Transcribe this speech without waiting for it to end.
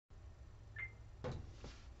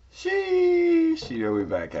Sheesh, we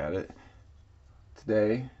back at it.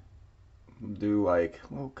 Today, we'll do like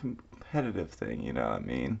a little competitive thing, you know what I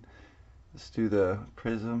mean? Let's do the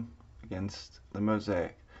Prizm against the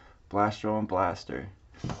Mosaic. Blaster on Blaster.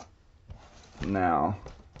 Now,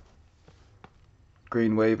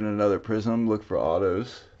 green wave and another Prizm, look for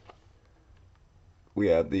autos. We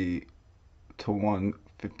have the to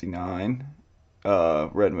 159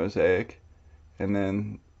 red Mosaic. And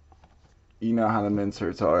then, you know how the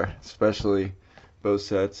inserts are, especially both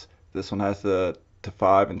sets. This one has the to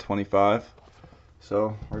 5 and 25.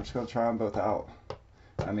 So we're just going to try them both out.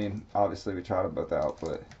 I mean, obviously we tried them both out,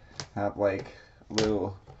 but have like a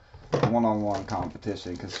little one-on-one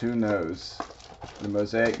competition, because who knows? The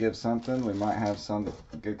Mosaic gives something. We might have some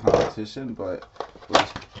good competition, but we'll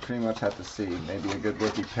just pretty much have to see. Maybe a good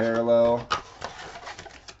rookie parallel.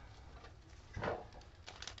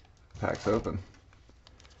 Packs open.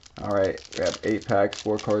 Alright, we have 8 packs,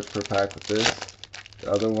 4 cards per pack with this.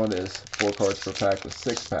 The other one is 4 cards per pack with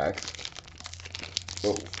 6 packs.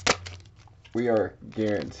 So we are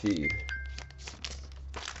guaranteed.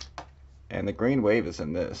 And the green wave is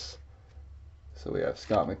in this. So we have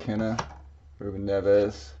Scott McKenna, Ruben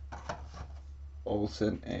Neves,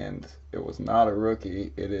 Olsen, and it was not a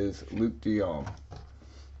rookie, it is Luke de Jong.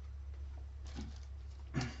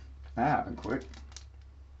 That happened quick.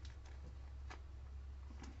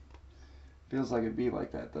 Feels like it'd be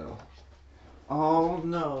like that though. Oh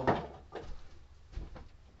no.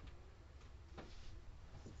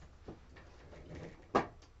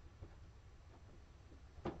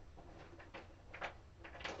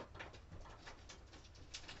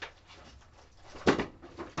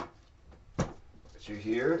 But you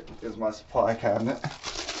here is my supply cabinet.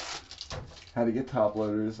 Had to get top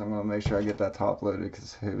loaders. I'm gonna make sure I get that top loaded,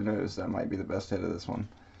 because who knows, that might be the best hit of this one.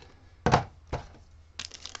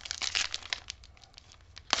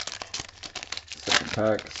 Second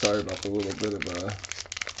pack. Sorry about the little bit of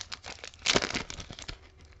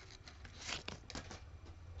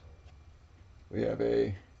we have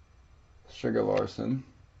a Sugar Larson,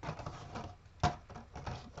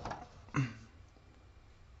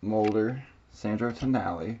 Mulder, Sandro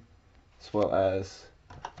Tonali, as well as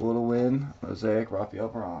Little Win, Mosaic, Rafael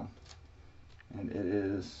Varane. And it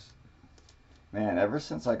is, man, ever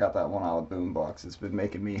since I got that one out of Boombox, it's been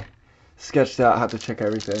making me sketched out, have to check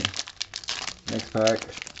everything. Next pack.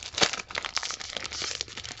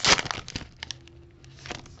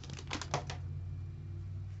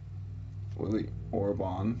 Willie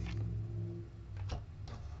Orban,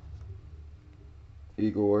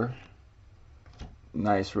 Igor,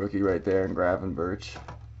 nice rookie right there in Gravenberch.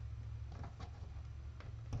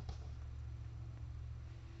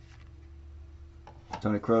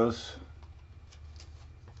 Tony Kroos,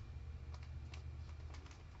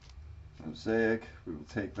 Mosaic, we will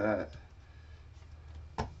take that.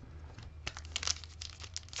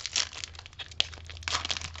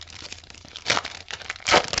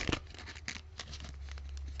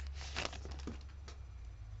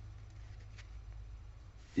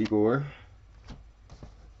 Igor,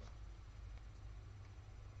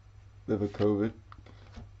 Livakovic,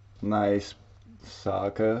 nice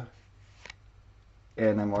Saka,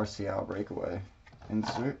 and a Martial breakaway.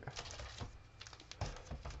 Insert.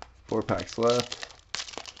 4 packs left.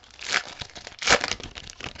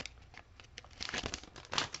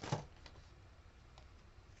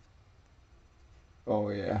 Oh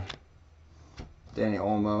yeah. Danny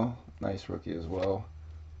Olmo, nice rookie as well.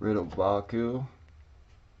 Riddle Baku.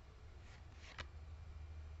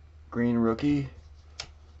 Green rookie,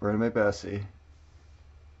 Bernabé Bessie.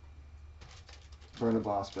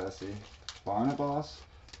 Bernabas Bessie. Barnabas?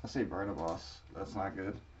 I say Bernabas. That's not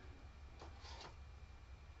good.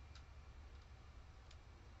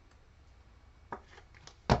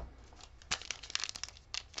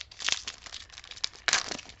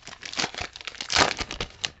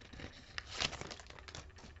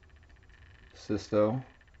 Sisto.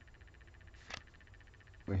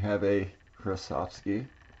 We have a Krasovsky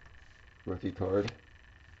rookie card.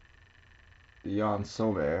 Jan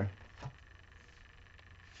Sommer.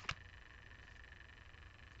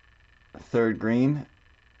 Third green,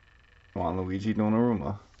 Juan Luigi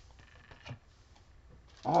Donnarumma.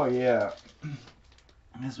 Oh yeah,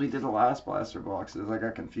 as we did the last blaster boxes, I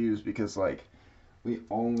got confused because like we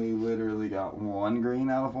only literally got 1 green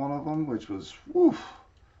out of one of them, which was, whew,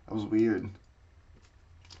 that was weird.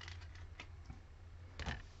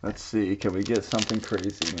 Let's see, can we get something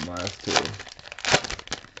crazy in the last 2?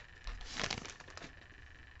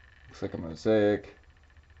 Looks like a Mosaic.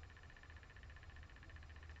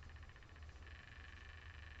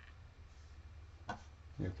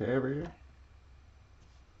 You okay over here?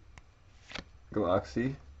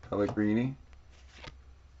 Galaxy, Pellegrini,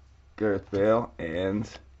 Gareth Bale, and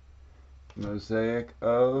Mosaic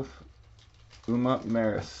of Uma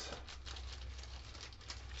Maris.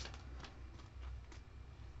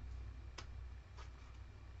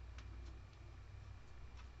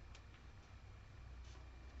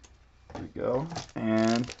 There we go.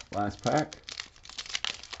 And last pack.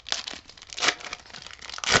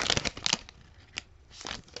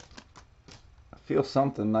 I feel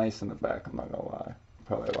something nice in the back, I'm not gonna lie.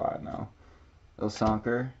 Probably lying now.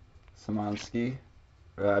 Ilsanker, Szymanski,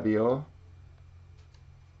 Rabiot.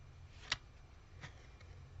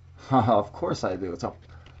 Of course I do. It's a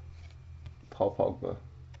Paul Pogba.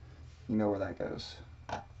 You know where that goes.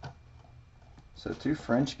 So two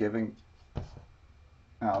French giving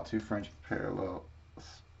out, two French parallels.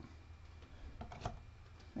 I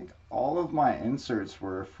think all of my inserts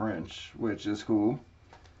were French, which is cool.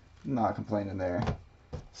 Not complaining there.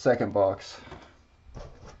 Second box.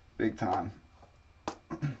 Big time.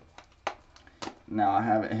 Now I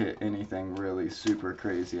haven't hit anything really super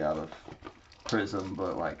crazy out of Prizm,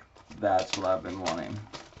 but like that's what I've been wanting.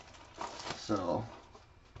 So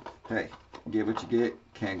hey, get what you get,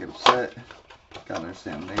 can't get upset. Gotta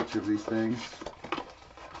understand the nature of these things.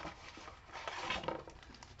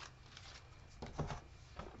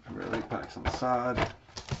 Really packs on the side.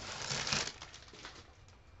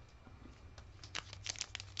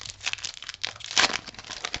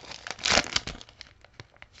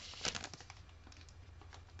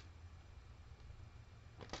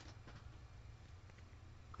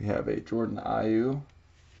 We have a Jordan Ayew,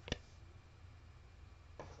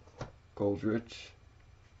 Goldrich,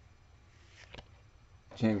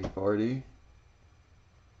 Jamie Vardy,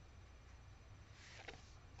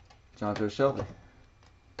 Jonjo Shelby.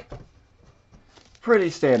 Pretty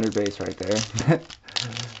standard base right there.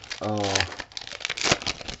 Oh.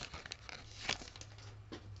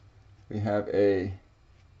 We have a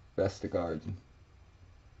Vestergaard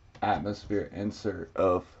atmosphere insert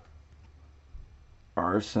of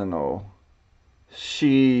Arsenal.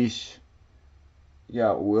 Sheesh. You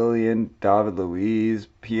got William, David Luiz,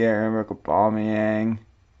 Pierre-Emerick Aubameyang,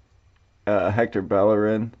 Hector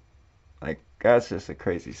Bellerin. Like, that's just a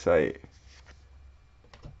crazy sight.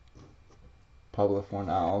 Pablo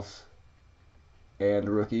Fornals. And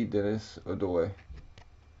rookie Dennis Odoi.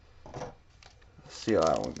 Let's see how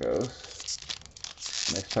that one goes.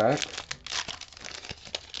 Next pack.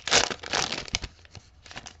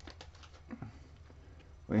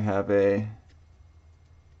 We have a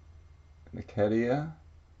Nketiah.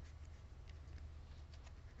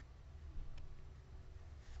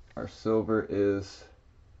 Our silver is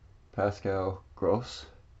Pascal Gross.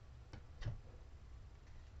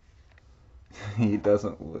 He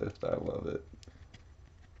doesn't lift. I love it.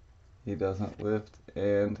 He doesn't lift.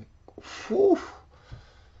 And whew.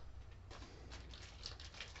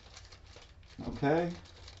 Okay.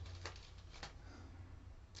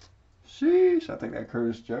 Sheesh. I think that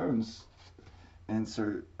Curtis Jones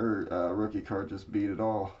insert or rookie card just beat it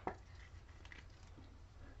all.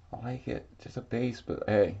 I like it. Just a base, but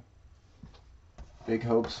hey. Big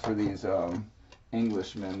hopes for these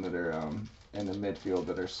Englishmen that are in the midfield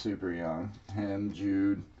that are super young. Him,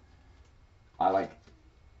 Jude. I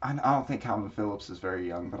don't think Calvin Phillips is very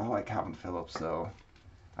young, but I like Calvin Phillips, so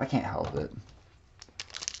I can't help it.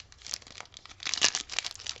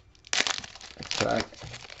 Back.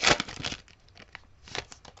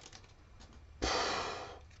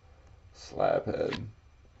 Slabhead.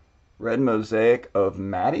 Red Mosaic of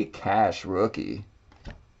Matty Cash rookie.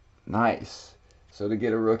 Nice. So to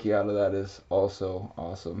get a rookie out of that is also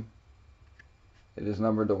awesome. It is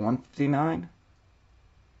numbered to 159.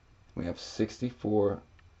 We have 64.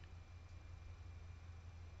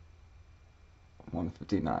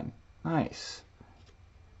 159. Nice.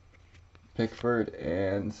 Pickford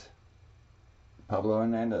and Pablo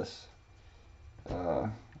Hernandez.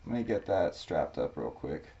 Let me get that strapped up real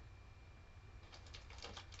quick.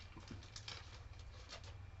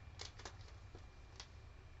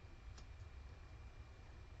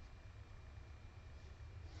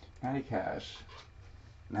 Matty Cash.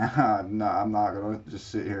 Nah, no, I'm not gonna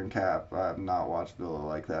just sit here and cap. I have not watched Villa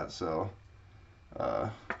like that, so I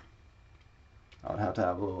would have to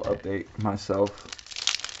have a little update myself.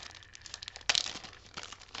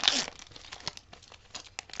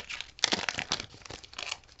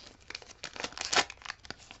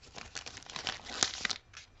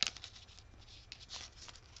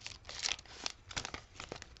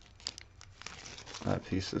 That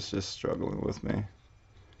piece is just struggling with me.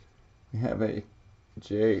 We have a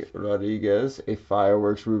J. Rodriguez, a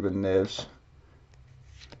Fireworks Ruben Neves,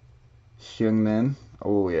 Hyungmin.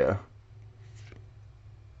 Oh yeah.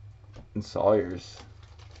 And Sawyers.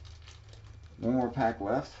 One more pack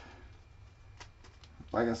left.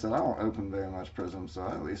 Like I said, I don't open very much Prizm, so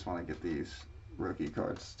I at least want to get these rookie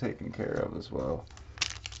cards taken care of as well.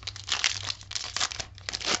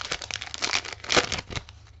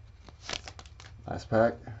 Last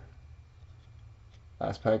pack.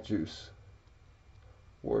 Last pack juice.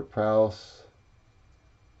 Ward Prowse.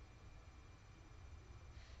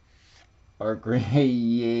 Our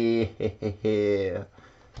green, yeah.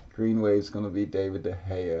 Green wave's gonna be David De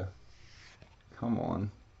Gea. Come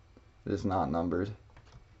on. It is not numbered.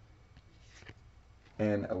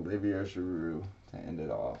 And Olivier Giroud to end it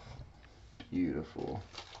off. Beautiful.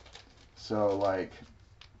 So, like,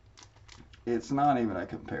 it's not even a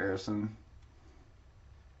comparison.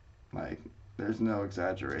 Like, there's no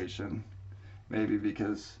exaggeration. Maybe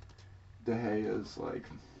because De Gea is, like,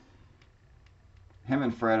 him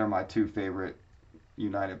and Fred are my two favorite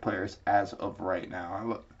United players as of right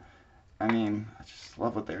now. I mean, I just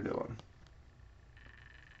love what they're doing.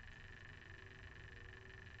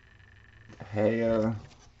 De Gea,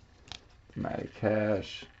 Matty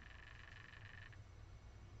Cash,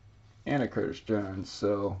 and a Curtis Jones.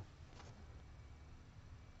 So,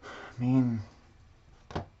 I mean,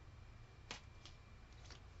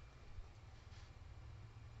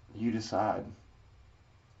 you decide.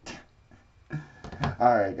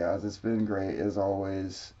 Alright guys, it's been great as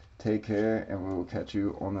always. Take care, and we will catch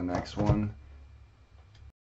you on the next one.